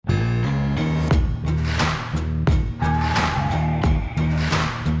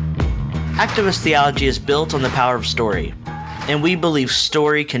Activist theology is built on the power of story, and we believe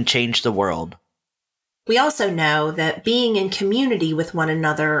story can change the world. We also know that being in community with one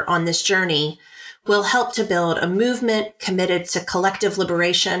another on this journey will help to build a movement committed to collective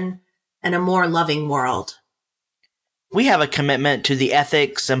liberation and a more loving world. We have a commitment to the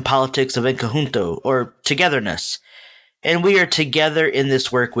ethics and politics of En Conjunto, or togetherness, and we are together in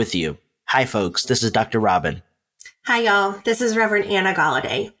this work with you. Hi, folks. This is Dr. Robin. Hi, y'all. This is Reverend Anna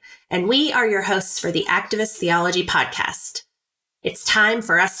Galladay, and we are your hosts for the Activist Theology Podcast. It's time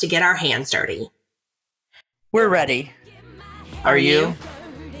for us to get our hands dirty. We're ready. Are you?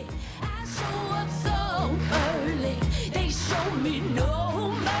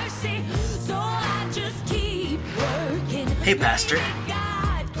 Hey, Pastor.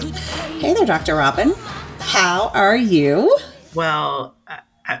 Hey there, Dr. Robin. How are you? Well,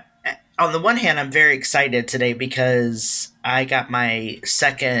 on the one hand, I'm very excited today because I got my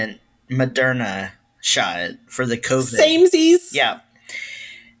second Moderna shot for the COVID. Samesies. Yeah.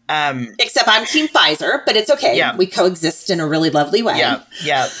 Except I'm Team Pfizer, but it's okay. Yeah. We coexist in a really lovely way.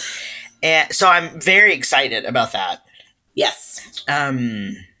 Yeah. And so I'm very excited about that. Yes.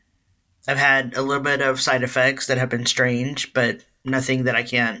 I've had a little bit of side effects that have been strange, but nothing that I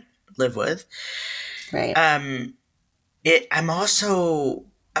can't live with. Right.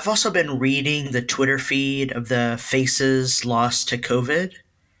 I've also been reading the Twitter feed of the faces lost to COVID.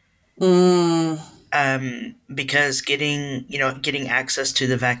 Because getting access to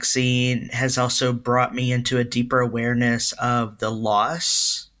the vaccine has also brought me into a deeper awareness of the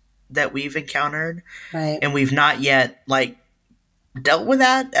loss that we've encountered. Right. And we've not yet dealt with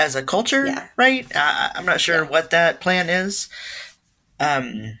that as a culture, right? I'm not sure what that plan is,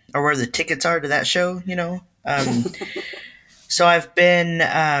 or where the tickets are to that show, So I've been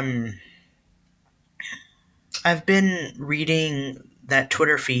reading that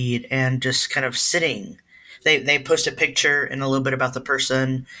Twitter feed and just kind of sitting. They post a picture and a little bit about the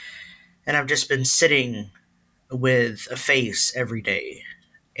person, and I've just been sitting with a face every day.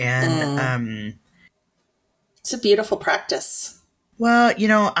 And it's a beautiful practice. Well,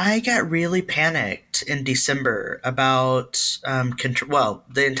 I got really panicked in December about,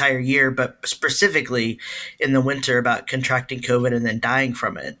 the entire year, but specifically in the winter about contracting COVID and then dying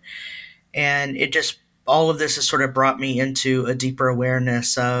from it. And all of this has sort of brought me into a deeper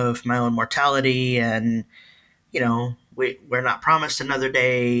awareness of my own mortality. And, we're not promised another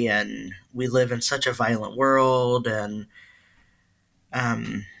day, and we live in such a violent world, and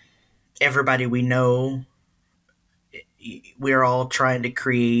everybody we know, we're all trying to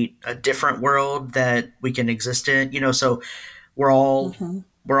create a different world that we can exist in, so we're all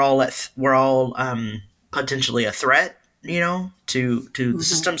potentially a threat, to the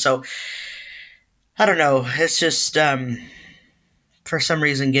system. So I don't know. It's just, for some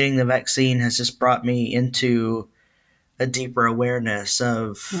reason, getting the vaccine has just brought me into a deeper awareness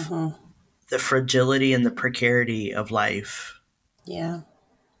of the fragility and the precarity of life. Yeah.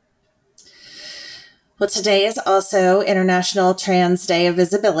 Well, today is also International Trans Day of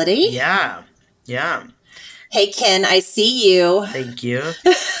Visibility. Yeah. Hey, Ken, I see you. Thank you.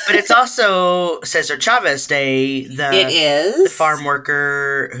 But it's also Cesar Chavez Day. It is. The farm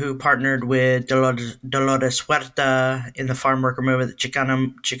worker who partnered with Dolores Huerta in the farm worker movement, the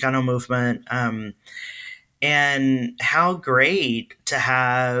Chicano movement. And how great to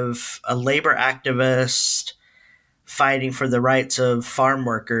have a labor activist fighting for the rights of farm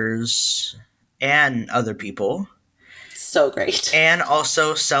workers and other people. So great. And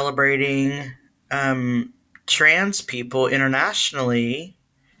also celebrating trans people internationally.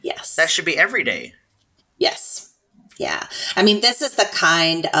 Yes. That should be every day. Yes. Yeah. I mean, this is the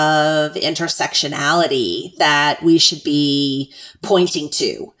kind of intersectionality that we should be pointing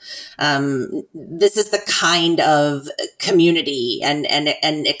to. This is the kind of community and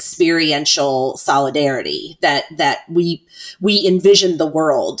experiential solidarity that we envision the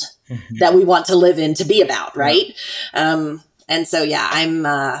world that we want to live in to be about, right? Yeah. And so, yeah, I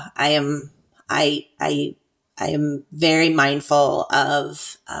am very mindful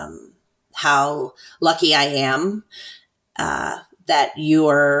of how lucky I am that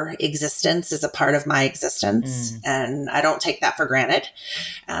your existence is a part of my existence, and I don't take that for granted.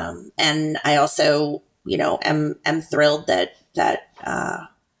 And I also, am thrilled that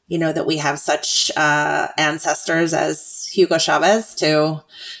we have such ancestors as Hugo Chavez to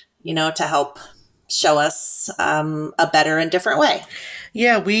help show us a better and different way.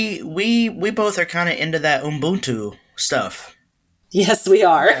 Yeah, we both are kind of into that Ubuntu stuff. Yes, we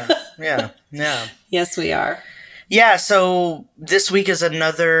are. Yeah. Yes, we are. Yeah, so this week is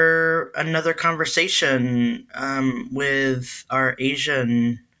another conversation with our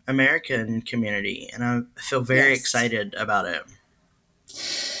Asian American community, and I feel very excited about it.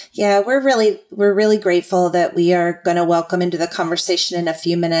 Yeah, we're really grateful that we are going to welcome into the conversation in a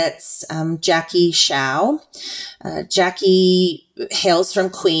few minutes Jackie Shao. Jackie hails from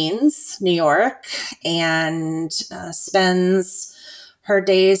Queens, New York, and spends her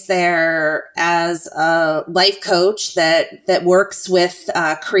days there as a life coach that works with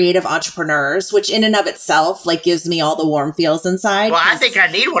creative entrepreneurs, which in and of itself gives me all the warm feels inside. Well, I think I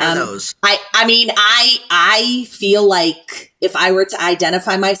need one of those. I feel like if I were to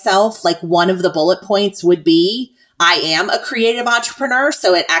identify myself, one of the bullet points would be I am a creative entrepreneur.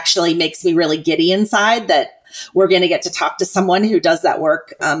 So it actually makes me really giddy inside that we're going to get to talk to someone who does that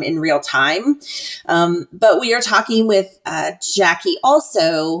work in real time. But we are talking with Jackie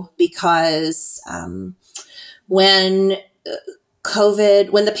also because when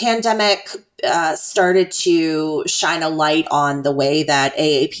the pandemic started to shine a light on the way that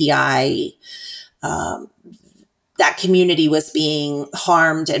AAPI, that community was being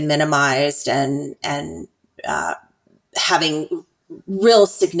harmed and minimized and having real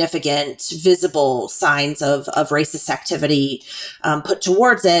significant visible signs of racist activity put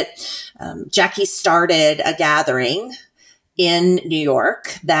towards it, Jackie started a gathering in New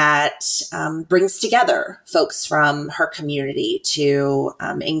York that brings together folks from her community to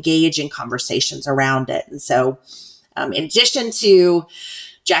engage in conversations around it. And so in addition to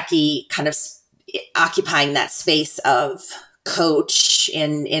Jackie kind of occupying that space of coach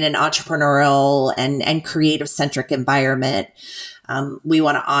in an entrepreneurial and creative centric environment, we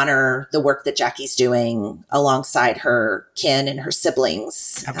want to honor the work that Jackie's doing alongside her kin and her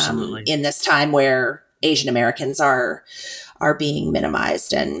siblings. Absolutely. In this time where Asian Americans are being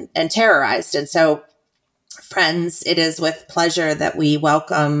minimized and terrorized. And so, friends, it is with pleasure that we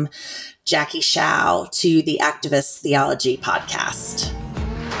welcome Jackie Shao to the Activist Theology Podcast.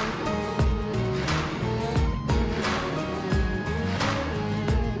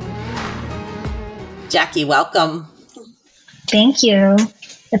 Jackie, welcome. Thank you.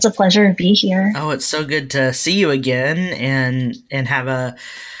 It's a pleasure to be here. Oh, it's so good to see you again and have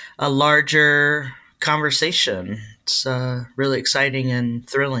a larger conversation. It's really exciting and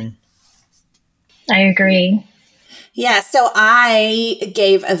thrilling. I agree. Yeah, so I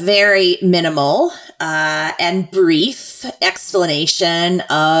gave a very minimal and brief explanation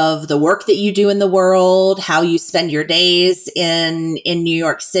of the work that you do in the world, how you spend your days in New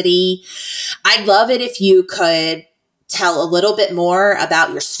York City. I'd love it if you could tell a little bit more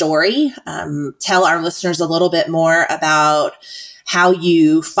about your story, tell our listeners a little bit more about how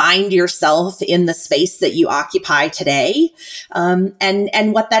you find yourself in the space that you occupy today,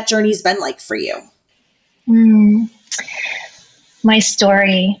 and what that journey's been like for you. My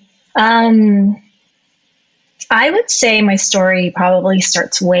story. I would say my story probably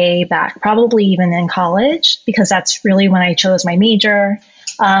starts way back, probably even in college, because that's really when I chose my major.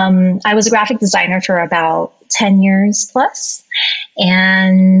 I was a graphic designer for about 10 years plus.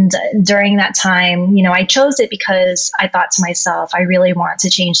 And during that time, I chose it because I thought to myself, I really want to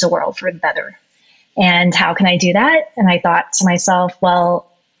change the world for the better. And how can I do that? And I thought to myself,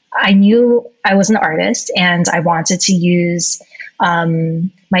 well, I knew I was an artist and I wanted to use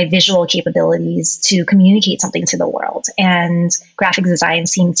my visual capabilities to communicate something to the world. And graphic design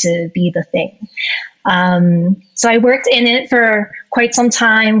seemed to be the thing. So I worked in it for quite some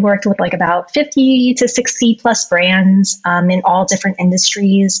time, worked with about 50 to 60 plus brands in all different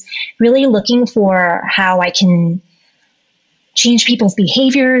industries, really looking for how I can change people's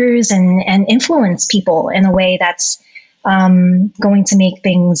behaviors and influence people in a way that's going to make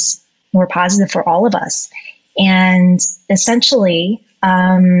things more positive for all of us. And essentially,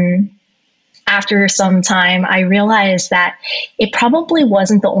 after some time, I realized that it probably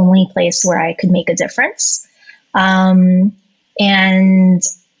wasn't the only place where I could make a difference. And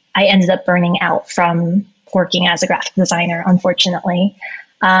I ended up burning out from working as a graphic designer, unfortunately.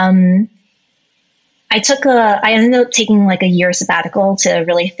 I ended up taking a year sabbatical to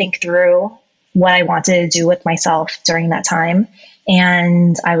really think through what I wanted to do with myself during that time.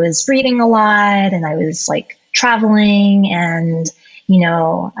 And I was reading a lot and I was traveling and,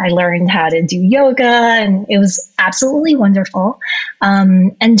 I learned how to do yoga and it was absolutely wonderful.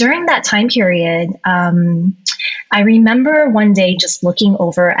 And during that time period, I remember one day just looking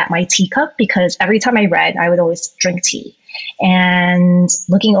over at my teacup because every time I read, I would always drink tea. And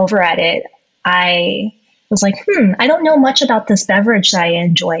looking over at it, I was like, I don't know much about this beverage that I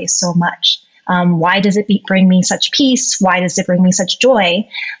enjoy so much. Why does it bring me such peace? Why does it bring me such joy?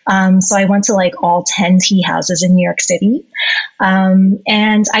 So I went to all 10 tea houses in New York City.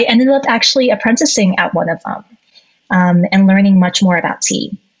 And I ended up actually apprenticing at one of them and learning much more about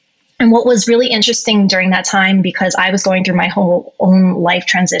tea. And what was really interesting during that time, because I was going through my whole own life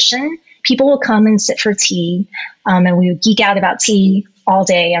transition, people would come and sit for tea, and we would geek out about tea all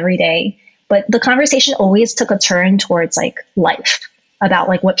day, every day. But the conversation always took a turn towards like life, about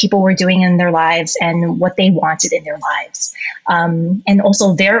like what people were doing in their lives and what they wanted in their lives, and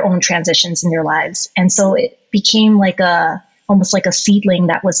also their own transitions in their lives. And so it became like almost like a seedling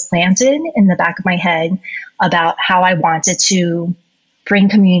that was planted in the back of my head about how I wanted to bring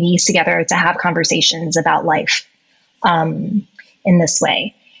communities together to have conversations about life in this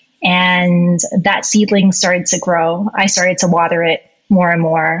way. And that seedling started to grow. I started to water it more and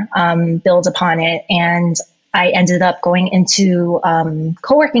more, build upon it. And I ended up going into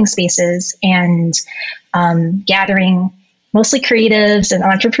co-working spaces and gathering mostly creatives and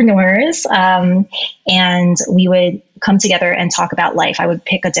entrepreneurs. And we would come together and talk about life. I would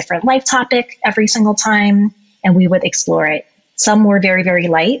pick a different life topic every single time, and we would explore it. Some were very, very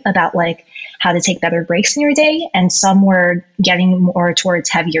light about like how to take better breaks in your day. And some were getting more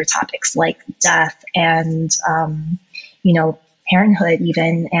towards heavier topics like death and, parenthood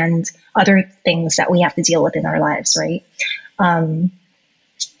even, and other things that we have to deal with in our lives, right?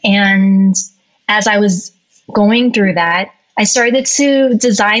 And as I was going through that, I started to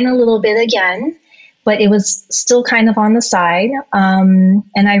design a little bit again, but it was still kind of on the side. And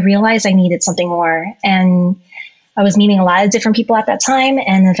I realized I needed something more. And I was meeting a lot of different people at that time.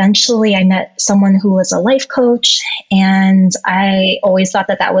 And eventually I met someone who was a life coach. And I always thought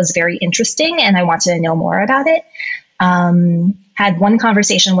that that was very interesting and I wanted to know more about it. Had one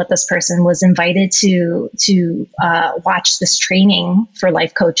conversation with this person, was invited to watch this training for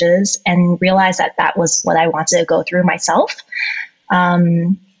life coaches, and realized that that was what I wanted to go through myself.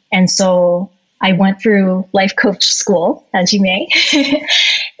 And so I went through life coach school, as you may,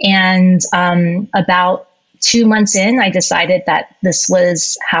 and about 2 months in, I decided that this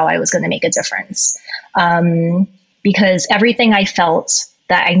was how I was going to make a difference, because everything I felt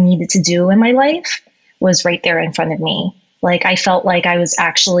that I needed to do in my life was right there in front of me. Like I felt like I was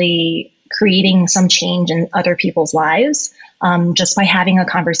actually creating some change in other people's lives, just by having a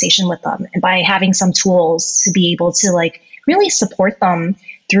conversation with them and by having some tools to be able to like really support them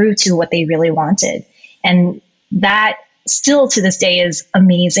through to what they really wanted. And that still to this day is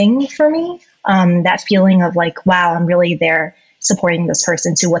amazing for me. That feeling of like, wow, I'm really there supporting this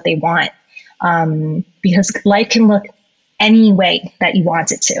person to what they want. Because life can look any way that you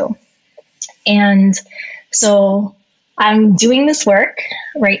want it to. And so I'm doing this work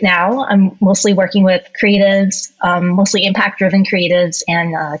right now. I'm mostly working with creatives, mostly impact-driven creatives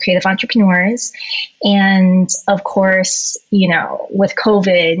and creative entrepreneurs. And of course, with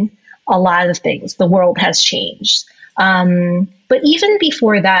COVID, a lot of things, the world has changed. But even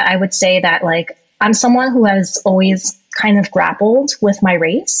before that, I would say that like I'm someone who has always kind of grappled with my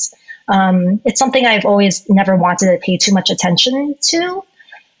race. It's something I've always never wanted to pay too much attention to.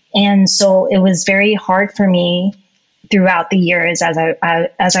 And so it was very hard for me throughout the years as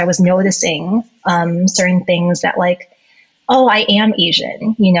I was noticing certain things that like, oh, I am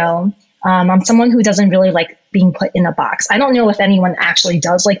Asian, I'm someone who doesn't really like being put in a box. I don't know if anyone actually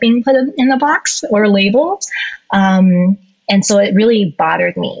does like being put in a box or labeled. And so it really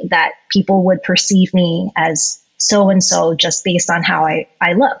bothered me that people would perceive me as so-and-so just based on how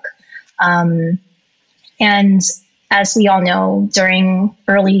I look. And as we all know, during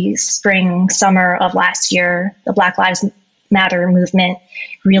early spring, summer of last year, the Black Lives Matter movement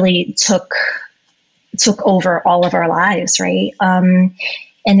really took over all of our lives, right? And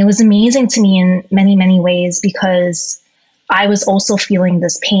it was amazing to me in many, many ways because I was also feeling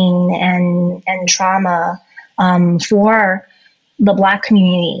this pain and trauma for the Black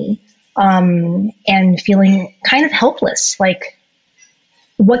community, and feeling kind of helpless. Like,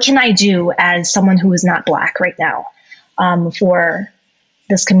 what can I do as someone who is not Black right now? For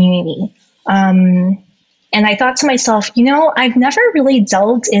this community. And I thought to myself, I've never really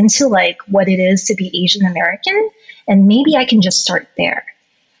delved into like what it is to be Asian American, and maybe I can just start there.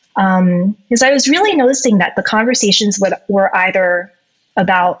 Because I was really noticing that the conversations were either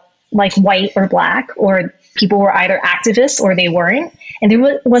about like white or Black, or people were either activists or they weren't. And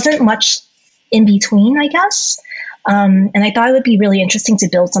there wasn't much in between, I guess. And I thought it would be really interesting to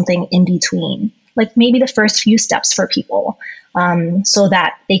build something in between, like maybe the first few steps for people, so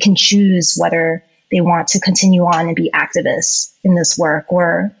that they can choose whether they want to continue on and be activists in this work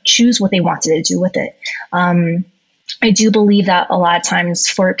or choose what they wanted to do with it. I do believe that a lot of times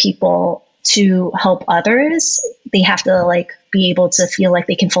for people to help others, they have to like be able to feel like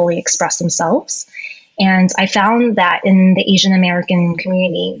they can fully express themselves. And I found that in the Asian American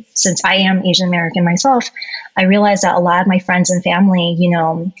community, since I am Asian American myself, I realized that a lot of my friends and family,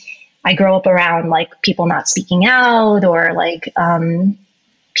 I grow up around like people not speaking out or like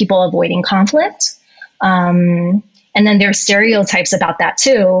people avoiding conflict. And then there's stereotypes about that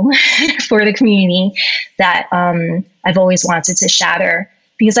too for the community that I've always wanted to shatter,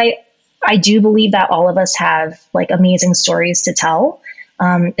 because I do believe that all of us have like amazing stories to tell.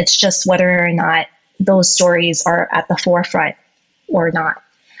 It's just whether or not those stories are at the forefront or not.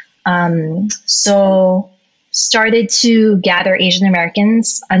 So started to gather Asian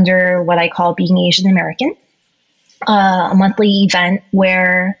Americans under what I call Being Asian American, a monthly event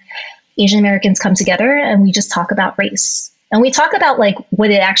where Asian Americans come together and we just talk about race. And we talk about like what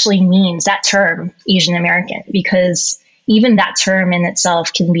it actually means, that term, Asian American, because even that term in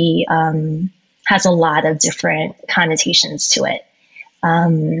itself can be, has a lot of different connotations to it.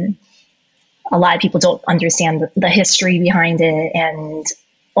 A lot of people don't understand the history behind it. And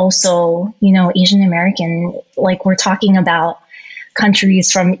also, you know, Asian American, like we're talking about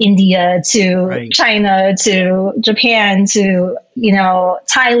countries from India to Right. China to Japan to, you know,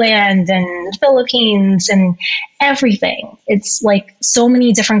 Thailand and Philippines and everything. It's like so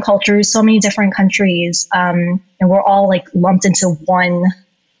many different cultures, so many different countries. And we're all like lumped into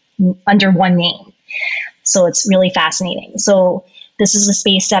under one name. So it's really fascinating. So this is a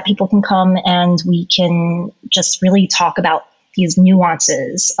space that people can come and we can just really talk about these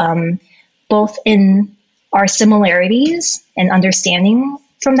nuances, both in our similarities and understanding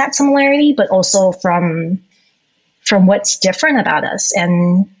from that similarity, but also from what's different about us,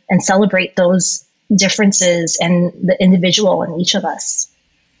 and celebrate those differences and the individual in each of us.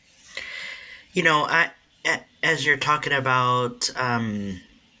 You know, as you're talking about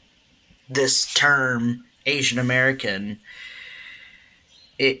this term Asian American,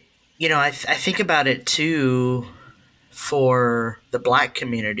 I think about it too for the Black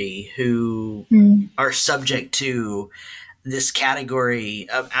community who are subject to this category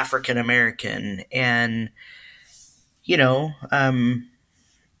of African American. And, you know,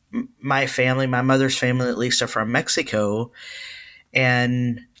 my mother's family at least, are from Mexico.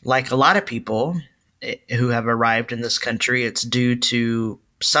 And like a lot of people who have arrived in this country, it's due to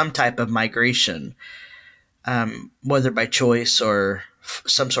some type of migration, whether by choice or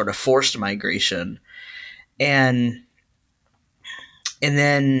some sort of forced migration. And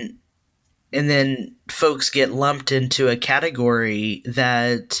then folks get lumped into a category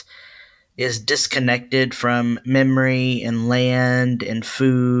that is disconnected from memory and land and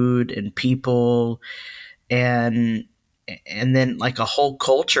food and people, and then like a whole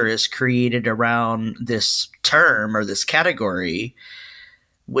culture is created around this term or this category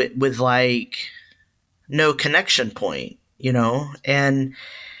with like no connection point, you know? And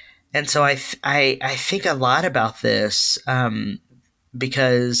so I think a lot about this,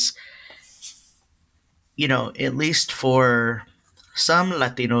 because, you know, at least for some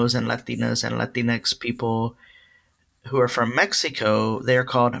Latinos and Latinas and Latinx people who are from Mexico, they're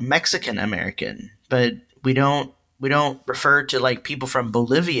called Mexican American, but we don't refer to like people from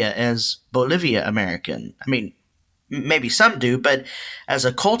Bolivia as Bolivia American. I mean, maybe some do, but as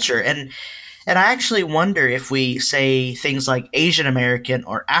a culture. And I actually wonder if we say things like Asian American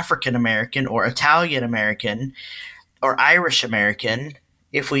or African American or Italian American or Irish American,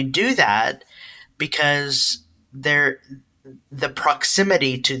 if we do that, because the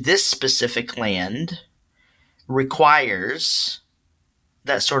proximity to this specific land requires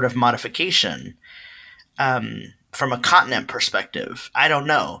that sort of modification, from a continent perspective. I don't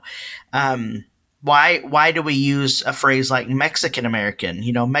know. Why do we use a phrase like Mexican American?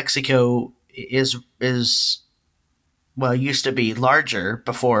 You know, Mexico is used to be larger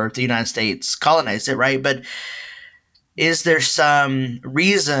before the United States colonized it, right? But is there some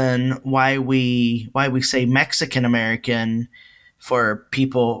reason why we say Mexican American for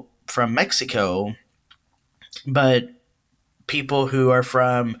people from Mexico, but people who are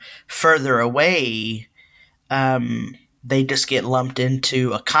from further away, they just get lumped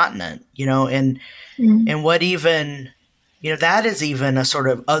into a continent, you know? And what even, you know, that is even a sort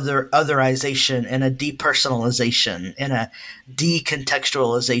of otherization and a depersonalization and a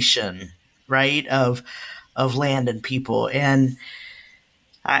decontextualization, right, of land and people. And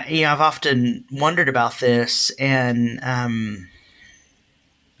I've often wondered about this, and I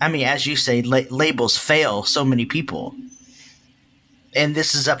mean, as you say, labels fail so many people, and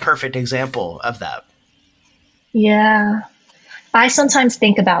this is a perfect example of that. Yeah. I sometimes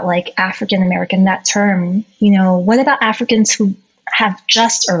think about like African American, that term, you know, what about Africans who have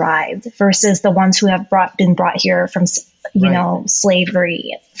just arrived versus the ones who have been brought here from, you Right. know,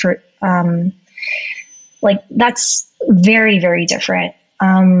 slavery for, like that's very, very different.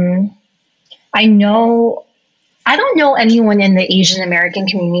 I know I don't know anyone in the Asian American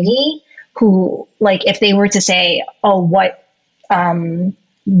community who, like, if they were to say, "Oh,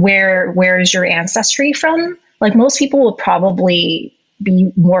 where is your ancestry from?" Like, most people would probably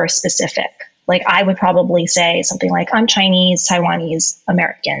be more specific. Like, I would probably say something like, "I'm Chinese, Taiwanese,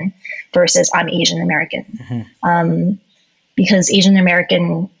 American," versus "I'm Asian American," because Asian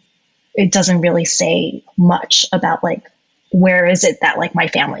American, it doesn't really say much about like where is it that like my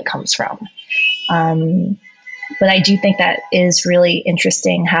family comes from. But I do think that is really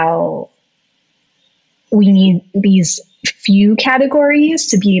interesting how we need these few categories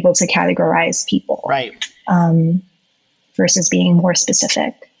to be able to categorize people, Right. Versus being more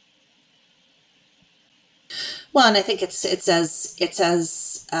specific. Well, and I think it's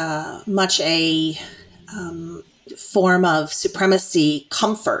as much a form of supremacy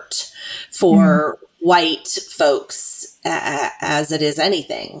comfort for white folks as it is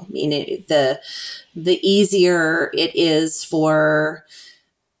anything. I mean, the easier it is for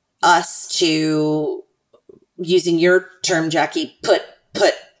us to, using your term, Jackie, put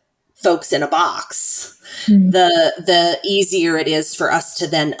folks in a box, the easier it is for us to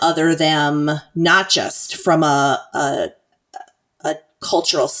then other them, not just from a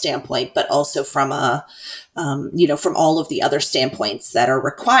cultural standpoint, but also from from all of the other standpoints that are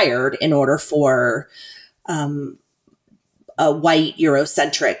required in order for a white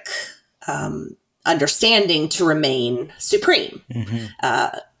Eurocentric understanding to remain supreme.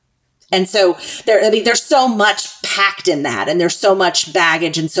 And so there's so much packed in that, and there's so much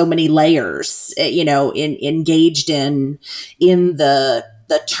baggage and so many layers, engaged in the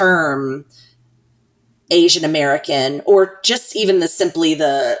term Asian American, or just even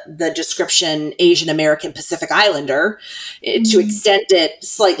the description Asian American Pacific Islander. To extend it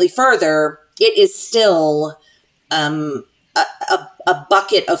slightly further, it is still a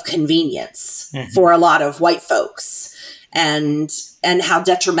bucket of convenience for a lot of white folks. And how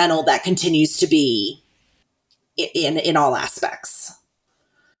detrimental that continues to be in all aspects.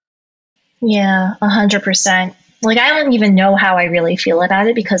 Yeah, 100%. Like, I don't even know how I really feel about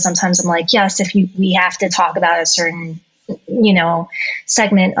it, because sometimes I'm like, yes, we have to talk about a certain,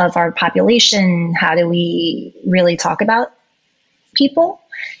 segment of our population, how do we really talk about people?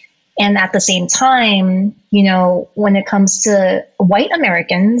 And at the same time, when it comes to white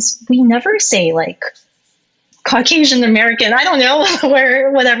Americans, we never say like Caucasian American, I don't know,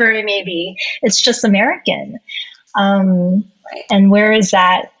 whatever it may be. It's just American. And where is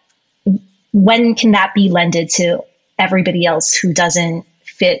that? When can that be lended to everybody else who doesn't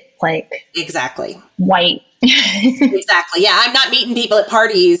fit like exactly white? Exactly. Yeah. I'm not meeting people at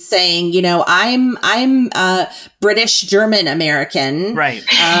parties saying, I'm British German American. Right.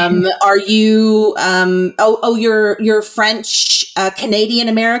 Are you, you're French Canadian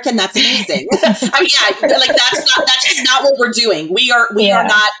American? That's amazing. I mean, yeah, like that's just not what we're doing. We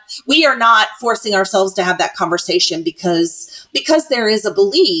are not forcing ourselves to have that conversation because there is a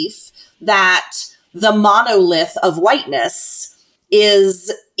belief that the monolith of whiteness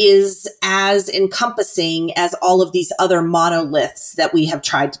is as encompassing as all of these other monoliths that we have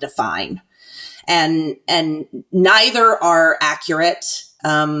tried to define. And neither are accurate.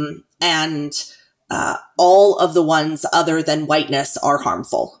 And all of the ones other than whiteness are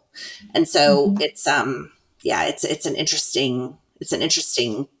harmful. And so it's an interesting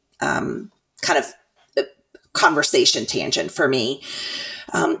kind of conversation tangent for me.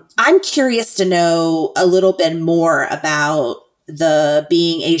 I'm curious to know a little bit more about the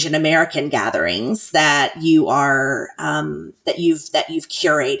Being Asian American gatherings that you are that you've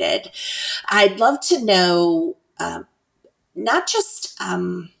curated. I'd love to know I'd love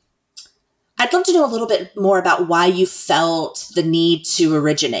to know a little bit more about why you felt the need to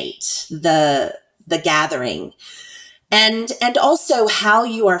originate the gathering, and also how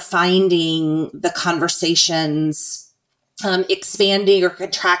you are finding the conversations expanding or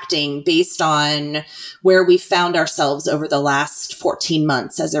contracting based on where we found ourselves over the last 14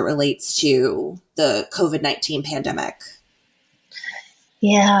 months as it relates to the COVID-19 pandemic.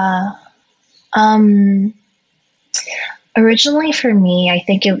 Yeah. Originally for me, I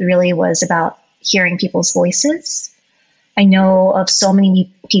think it really was about hearing people's voices. I know of so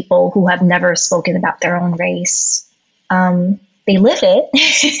many people who have never spoken about their own race. They live it,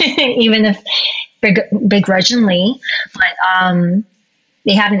 even if begrudgingly, but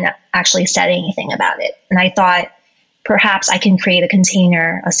they haven't actually said anything about it. And I thought perhaps I can create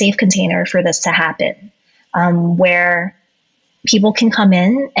a safe container for this to happen, where people can come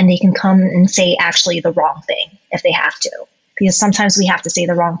in and they can come and say actually the wrong thing if they have to, because sometimes we have to say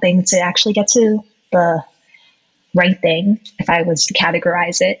the wrong thing to actually get to the right thing, if I was to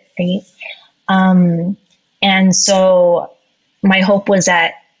categorize it, right? And so my hope was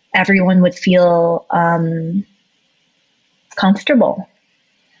that everyone would feel comfortable.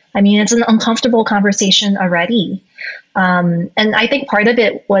 I mean, it's an uncomfortable conversation already. And I think part of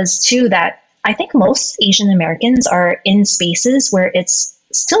it was too that I think most Asian Americans are in spaces where it's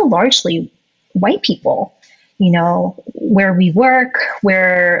still largely white people, you know, where we work,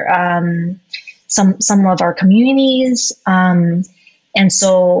 where some of our communities. And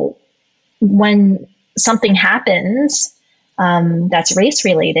so when something happens that's race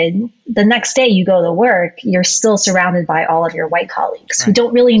related, the next day you go to work, you're still surrounded by all of your white colleagues who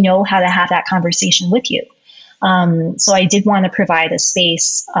don't really know how to have that conversation with you. So I did want to provide a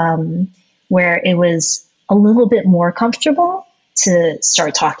space where it was a little bit more comfortable to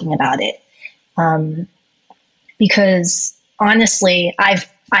start talking about it. Because honestly, I've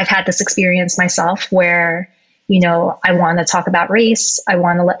had this experience myself where, you know, I want to talk about race. I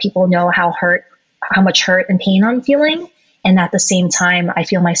want to let people know how much hurt and pain I'm feeling. And at the same time, I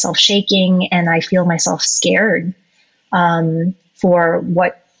feel myself shaking and I feel myself scared for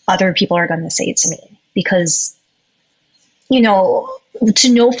what other people are going to say to me. Because, you know, to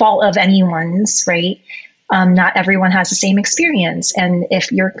no fault of anyone's, right? Not everyone has the same experience. And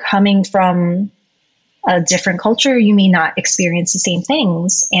if you're coming from a different culture, you may not experience the same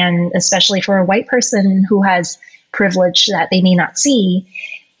things. And especially for a white person who has privilege that they may not see,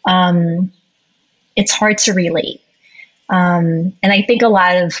 it's hard to relate. And I think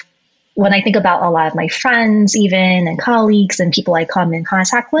when I think about a lot of my friends, even and colleagues and people I come in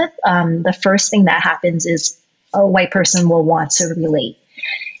contact with, the first thing that happens is a white person will want to relate.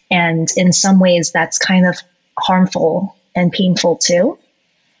 And in some ways, that's kind of harmful and painful too.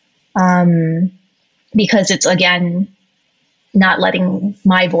 Because it's, again, not letting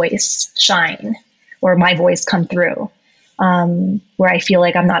my voice shine or my voice come through, where I feel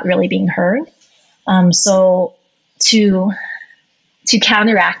like I'm not really being heard. So to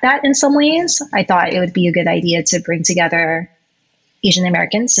counteract that in some ways, I thought it would be a good idea to bring together Asian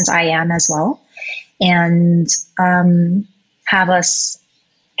Americans, since I am as well, and have us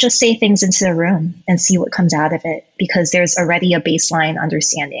just say things into the room and see what comes out of it, because there's already a baseline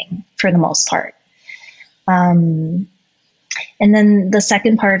understanding for the most part. And then the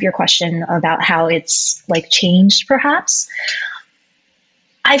second part of your question about how it's like changed, perhaps,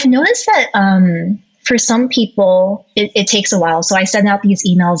 I've noticed that for some people, it takes a while. So I send out these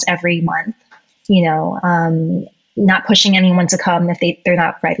emails every month, you know, not pushing anyone to come if they're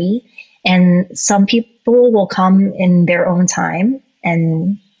not ready. And some people will come in their own time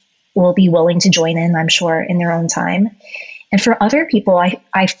and will be willing to join in, I'm sure, in their own time. And for other people,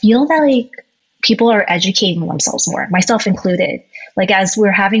 I feel that like people are educating themselves more, myself included. Like as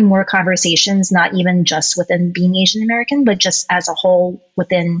we're having more conversations, not even just within being Asian American, but just as a whole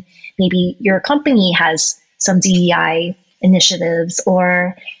within maybe your company has some DEI initiatives,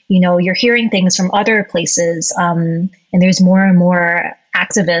 or, you know, you're hearing things from other places, and there's more and more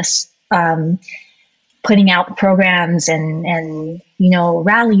activists putting out programs and you know,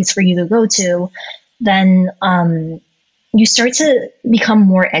 rallies for you to go to, then you start to become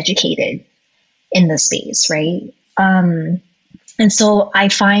more educated in the space, right? And so I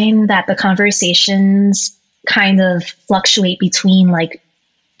find that the conversations kind of fluctuate between like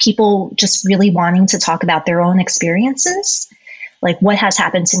people just really wanting to talk about their own experiences, like what has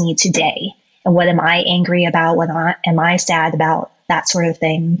happened to me today and what am I angry about, what am I sad about, that sort of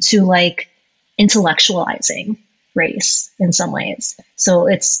thing, to like intellectualizing race in some ways. So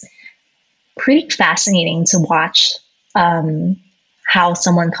it's pretty fascinating to watch how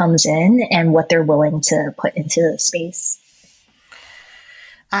someone comes in and what they're willing to put into the space.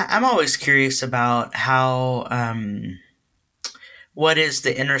 I'm always curious about how, what is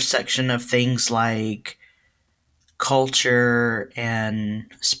the intersection of things like culture and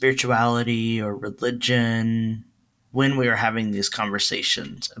spirituality or religion when we are having these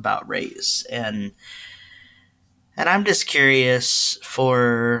conversations about race. And I'm just curious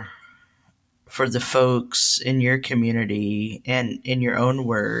for the folks in your community and in your own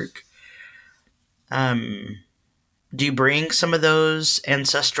work, do you bring some of those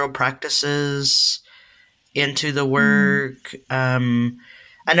ancestral practices into the work? I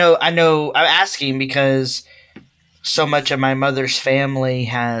know I'm asking because so much of my mother's family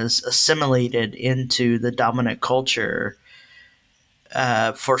has assimilated into the dominant culture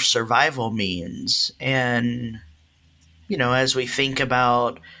for survival means. And, you know, as we think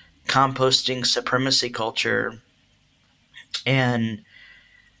about composting supremacy culture and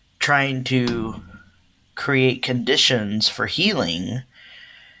trying to create conditions for healing,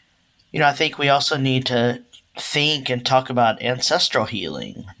 you know, I think we also need to think and talk about ancestral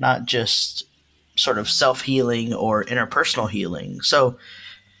healing, not just sort of self-healing or interpersonal healing. So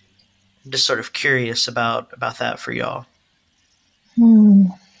I'm just sort of curious about that for y'all.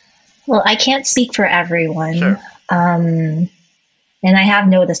 Well, I can't speak for everyone. Sure. And I have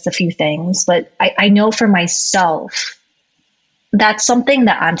noticed a few things, but I know for myself, that's something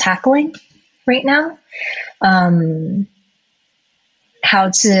that I'm tackling right now. How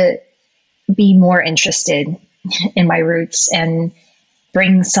to be more interested in my roots and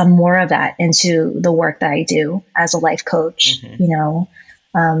bring some more of that into the work that I do as a life coach, Mm-hmm. you know,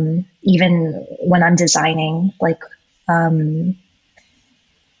 even when I'm designing, like,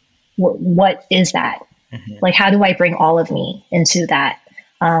 what is that? Mm-hmm. Like, how do I bring all of me into that?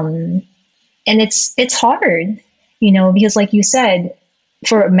 And it's hard, you know, because like you said,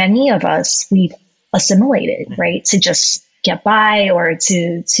 for many of us, we've assimilated, Mm-hmm. right? To just get by or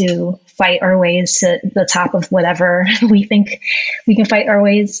to fight our ways to the top of whatever we think we can fight our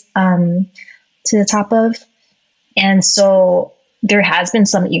ways to the top of. And so there has been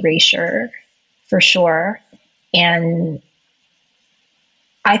some erasure for sure. And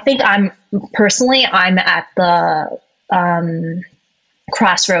I think I'm at the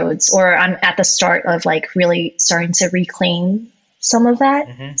crossroads, or I'm at the start of like really starting to reclaim some of that,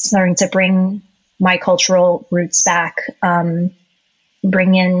 Mm-hmm. starting to bring my cultural roots back,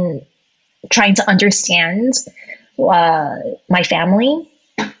 bring in, trying to understand my family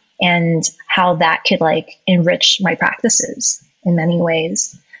and how that could like enrich my practices in many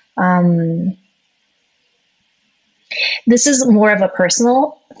ways. This is more of a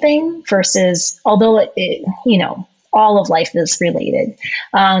personal thing versus, although it, you know, all of life is related.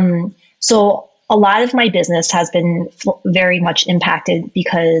 So a lot of my business has been very much impacted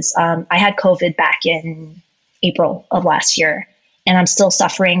because I had COVID back in April of last year, and I'm still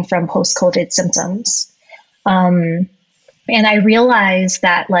suffering from post-COVID symptoms. And I realized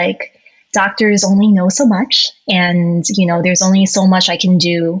that like doctors only know so much, and you know, there's only so much I can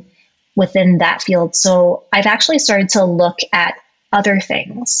do within that field. So I've actually started to look at other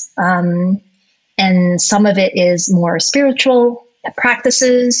things. And some of it is more spiritual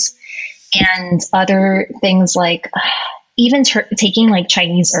practices, and other things like even taking like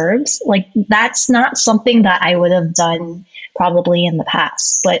Chinese herbs. Like that's not something that I would have done probably in the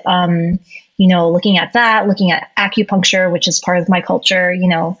past. But, you know, looking at that, looking at acupuncture, which is part of my culture, you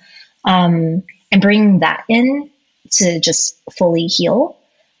know, and bringing that in to just fully heal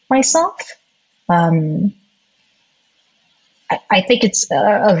myself. I think it's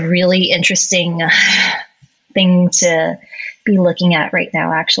a really interesting thing to be looking at right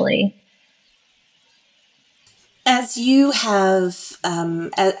now, actually. As you have,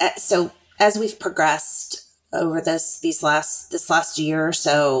 so as we've progressed over this last year or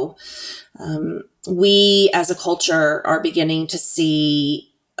so, we as a culture are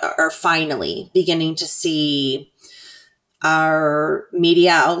finally beginning to see our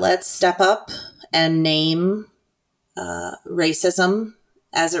media outlets step up and name racism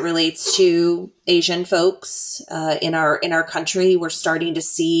as it relates to Asian folks in our country. We're starting to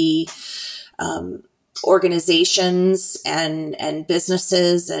see organizations and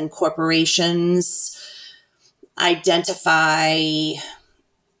businesses and corporations identify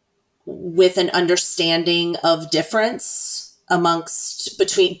with an understanding of difference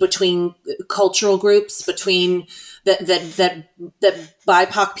between cultural groups, between that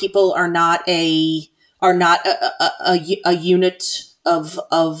BIPOC people are not a unit of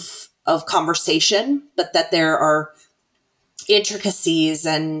conversation, but that there are intricacies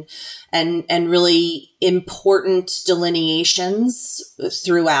and really important delineations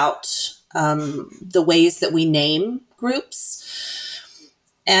throughout the ways that we name groups.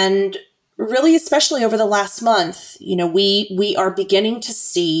 And really, especially over the last month, you know, we are beginning to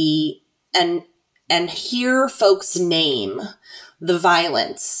see and hear folks name the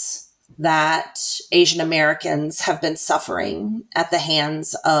violence that Asian Americans have been suffering at the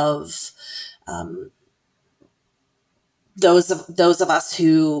hands of those of us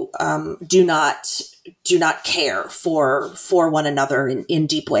who do not care for one another in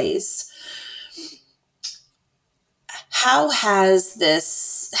deep ways. How has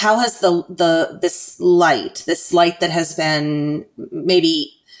this light that has been,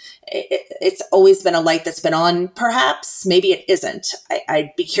 maybe it's always been a light that's been on, perhaps, maybe it isn't.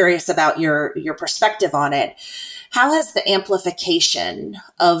 I'd be curious about your perspective on it. How has the amplification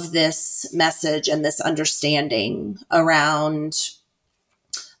of this message and this understanding around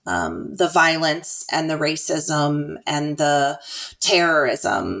the violence and the racism and the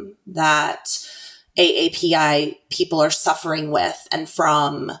terrorism that AAPI people are suffering with and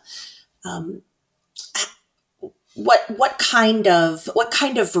from, what kind of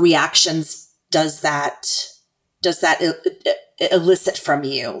reactions does that elicit from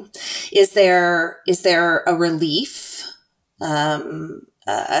you? Is there a relief,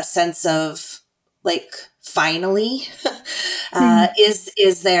 a sense of like, finally,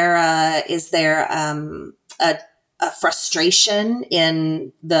 is there a frustration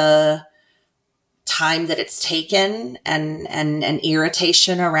in the time that it's taken, and an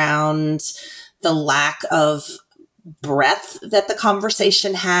irritation around the lack of breadth that the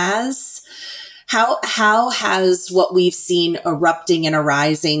conversation has? How has what we've seen erupting and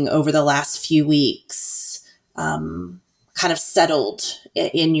arising over the last few weeks kind of settled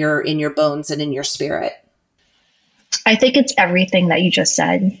in your bones and in your spirit? I think it's everything that you just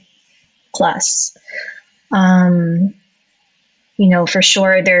said, plus. You know, for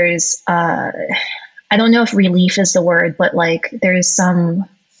sure there's, I don't know if relief is the word, but like there's some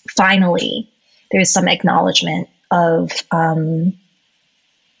acknowledgement of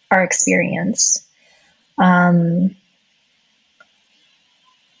our experience. And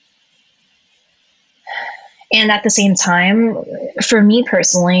at the same time, for me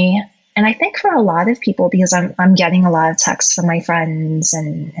personally, and I think for a lot of people, because I'm getting a lot of texts from my friends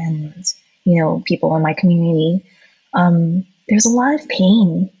and you know, people in my community, there's a lot of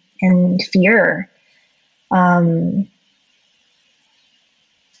pain and fear. One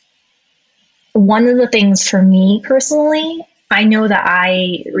of the things for me personally, I know that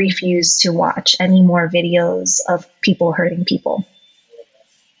I refuse to watch any more videos of people hurting people.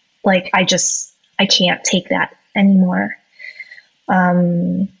 Like, I can't take that anymore.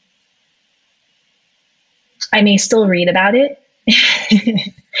 I may still read about it,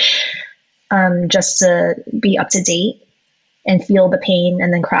 just to be up to date and feel the pain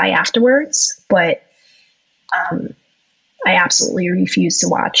and then cry afterwards. But I absolutely refuse to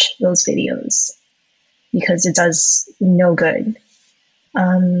watch those videos because it does no good.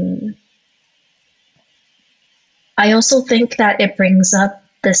 I also think that it brings up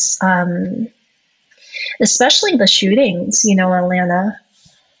this, especially the shootings, you know, Atlanta,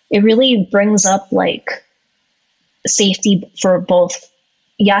 it really brings up like safety for both,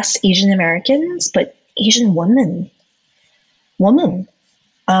 yes, Asian Americans, but Asian women.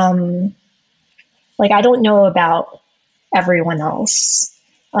 Like, I don't know about everyone else,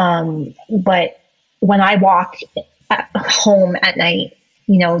 but when I walk at home at night,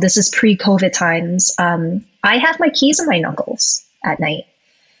 you know, this is pre-COVID times, I have my keys in my knuckles at night.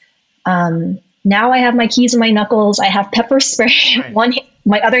 Now I have my keys in my knuckles. I have pepper spray, right.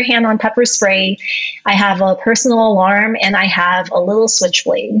 My other hand on pepper spray. I have a personal alarm and I have a little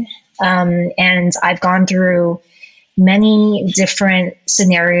switchblade. And I've gone through many different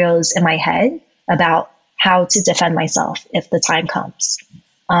scenarios in my head about how to defend myself if the time comes.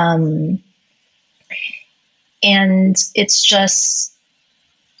 And it's just,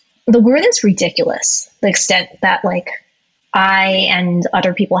 the word is ridiculous, the extent that like I and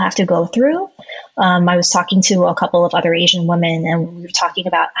other people have to go through. I was talking to a couple of other Asian women and we were talking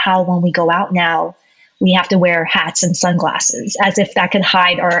about how when we go out now, we have to wear hats and sunglasses as if that could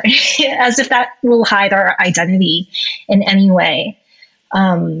hide our, as if that will hide our identity in any way.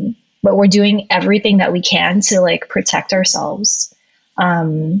 But we're doing everything that we can to like protect ourselves.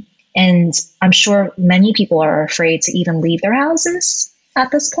 And I'm sure many people are afraid to even leave their houses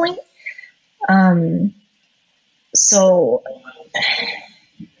at this point. So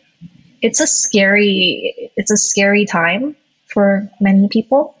it's a scary time for many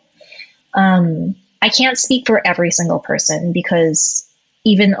people. I can't speak for every single person because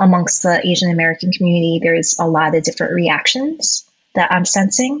even amongst the Asian American community, there's a lot of different reactions that I'm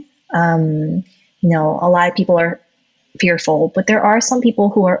sensing. You know, a lot of people are fearful, but there are some people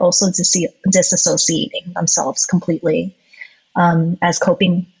who are also disassociating themselves completely as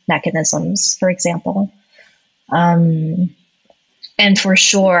coping mechanisms, for example. And for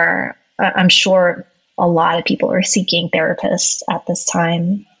sure, I'm sure a lot of people are seeking therapists at this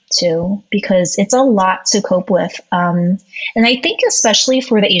time too, because it's a lot to cope with. And I think especially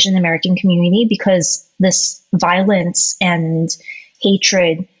for the Asian American community, because this violence and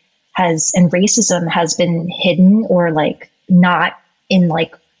hatred and racism has been hidden or like not in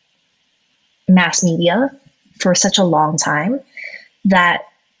like mass media for such a long time that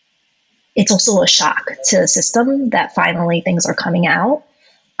it's also a shock to the system that finally things are coming out.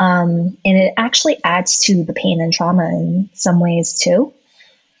 And it actually adds to the pain and trauma in some ways too.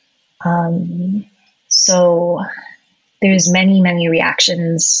 So there's many, many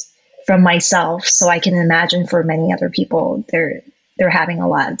reactions from myself. So I can imagine for many other people, they're having a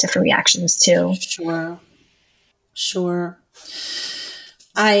lot of different reactions too. Sure.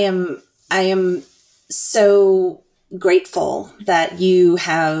 I am so grateful that you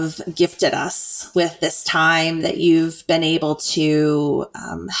have gifted us with this time, that you've been able to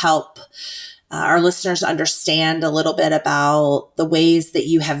help our listeners understand a little bit about the ways that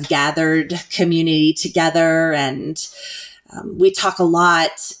you have gathered community together. And we talk a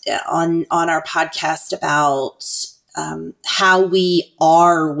lot on our podcast about how we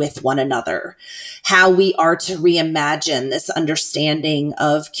are with one another, how we are to reimagine this understanding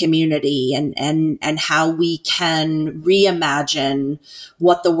of community, and how we can reimagine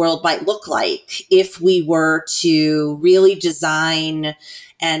what the world might look like if we were to really design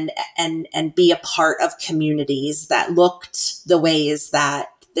and be a part of communities that looked the ways that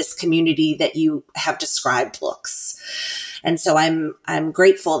this community that you have described looks. And so I'm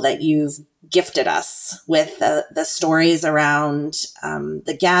grateful that you've gifted us with the stories around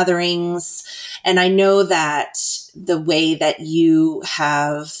the gatherings. And I know that the way that you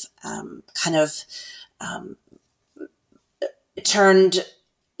have turned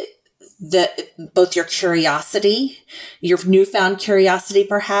both your curiosity, your newfound curiosity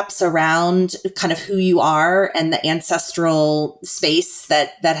perhaps around kind of who you are and the ancestral space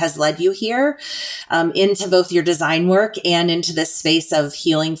that has led you here, into both your design work and into this space of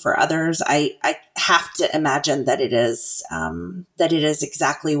healing for others. I have to imagine that it is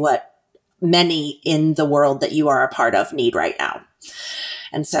exactly what many in the world that you are a part of need right now.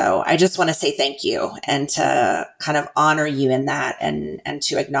 And so I just want to say thank you and to kind of honor you in that, and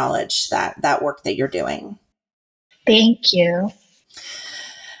to acknowledge that work that you're doing. Thank you.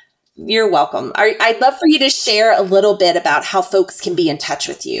 You're welcome. I'd love for you to share a little bit about how folks can be in touch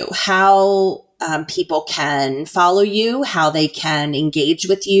with you, how people can follow you, how they can engage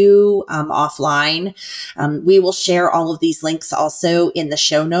with you offline. We will share all of these links also in the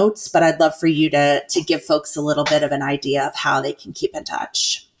show notes, but I'd love for you to give folks a little bit of an idea of how they can keep in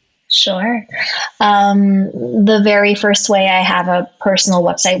touch. Sure. The very first way, I have a personal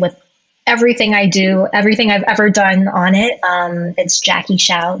website with everything I do, everything I've ever done on it. It's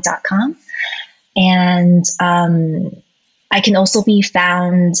jackieshao.com. And I can also be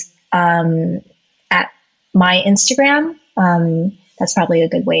found at my Instagram. That's probably a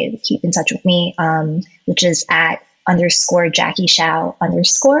good way to keep in touch with me, which is at _JackieShao_.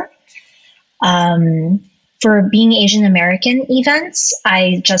 For Being Asian American events,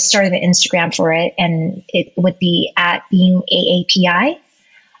 I just started an Instagram for it, and it would be at Being AAPI.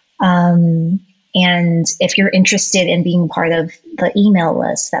 And if you're interested in being part of the email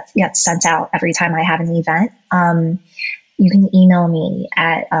list that gets sent out every time I have an event, you can email me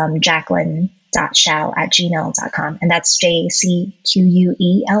at jacqueline.shao@gmail.com. And that's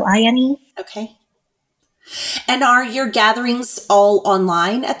JCQUELINE. Okay. And are your gatherings all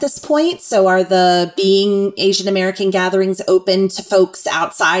online at this point? So are the Being Asian American gatherings open to folks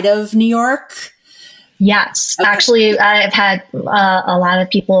outside of New York? Yes. Okay. Actually, I've had a lot of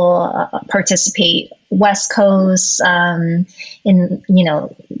people participate West Coast, in,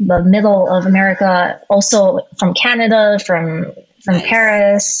 the middle of America, also from Canada, from Nice.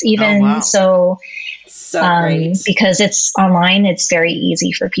 Paris, even. Oh, wow. So Great. because it's online, it's very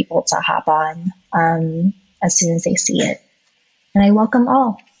easy for people to hop on as soon as they see it. And I welcome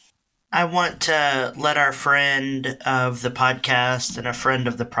all. I want to let our friend of the podcast and a friend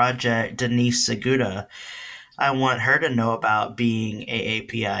of the project, Denise Seguda, I want her to know about Being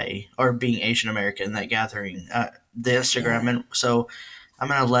AAPI, or Being Asian American, that gathering, the Instagram. And so I'm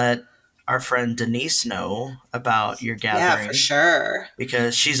going to let our friend Denise know about your gathering. Yeah, for sure.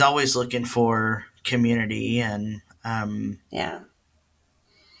 Because she's always looking for community, and I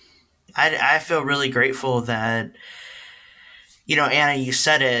feel really grateful that, Anna, you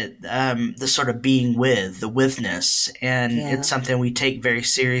said it, the sort of being with, the withness, and it's something we take very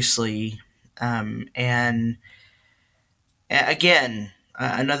seriously. And again,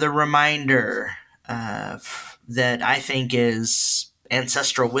 another reminder that I think is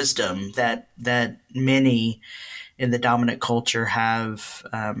ancestral wisdom that many in the dominant culture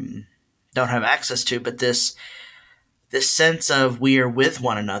don't have access to, but this sense of we are with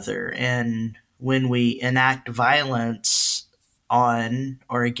one another, and when we enact violence on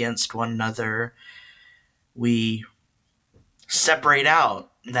or against one another, we separate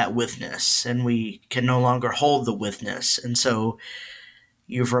out that withness, and we can no longer hold the withness. And so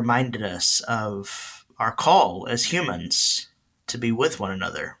you've reminded us of our call as humans to be with one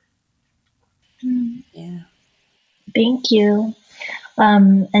another. Yeah. Thank you.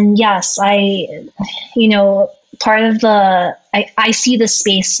 And yes, part of I see the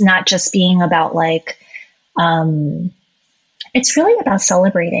space not just being about it's really about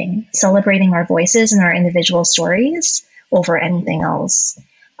celebrating our voices and our individual stories over anything else.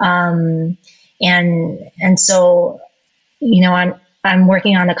 And And so, I'm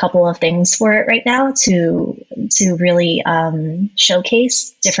working on a couple of things for it right now to really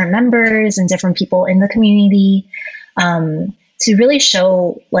showcase different members and different people in the community, to really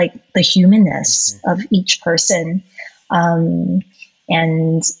show like the humanness of each person, and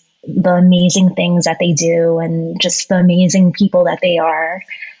the amazing things that they do and just the amazing people that they are.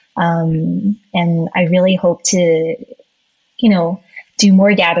 And I really hope to, do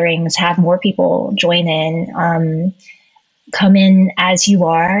more gatherings, have more people join in, come in as you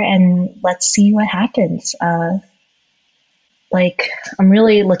are, and let's see what happens. I'm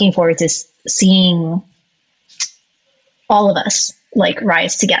really looking forward to seeing all of us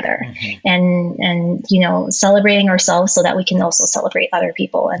rise together, and celebrating ourselves so that we can also celebrate other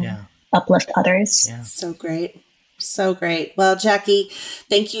people and uplift others. Yeah. So great. So great. Well, Jackie,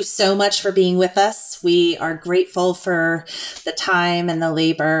 thank you so much for being with us. We are grateful for the time and the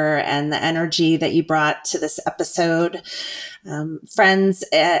labor and the energy that you brought to this episode. Friends,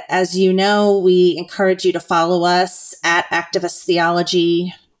 as you know, we encourage you to follow us at Activist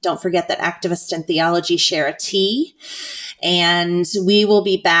Theology. Don't forget that Activist and Theology share a T. And we will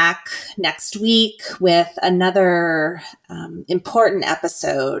be back next week with another important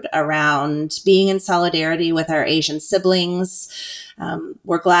episode around being in solidarity with our Asian siblings.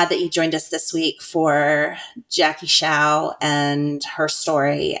 We're glad that you joined us this week for Jackie Shao and her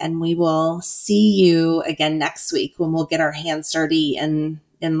story. And we will see you again next week when we'll get our hands dirty in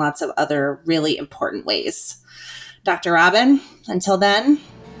lots of other really important ways. Dr. Robin, until then,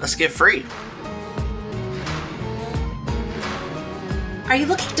 let's get free. Are you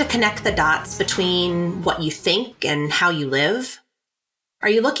looking to connect the dots between what you think and how you live? Are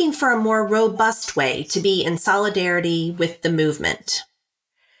you looking for a more robust way to be in solidarity with the movement?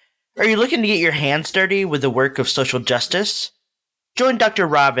 Are you looking to get your hands dirty with the work of social justice? Join Dr.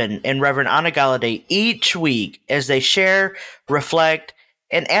 Robin and Reverend Anna Galladay each week as they share, reflect,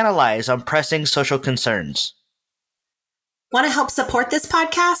 and analyze on pressing social concerns. Want to help support this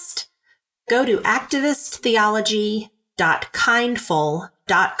podcast? Go to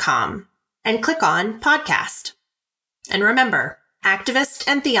activisttheology.kindful.com and click on podcast. And remember, Activist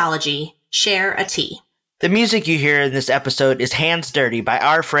and Theology share a T. The music you hear in this episode is Hands Dirty by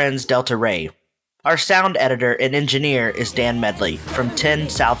our friends Delta Ray. Our sound editor and engineer is Dan Medley from 10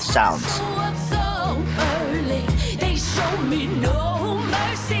 South Sounds.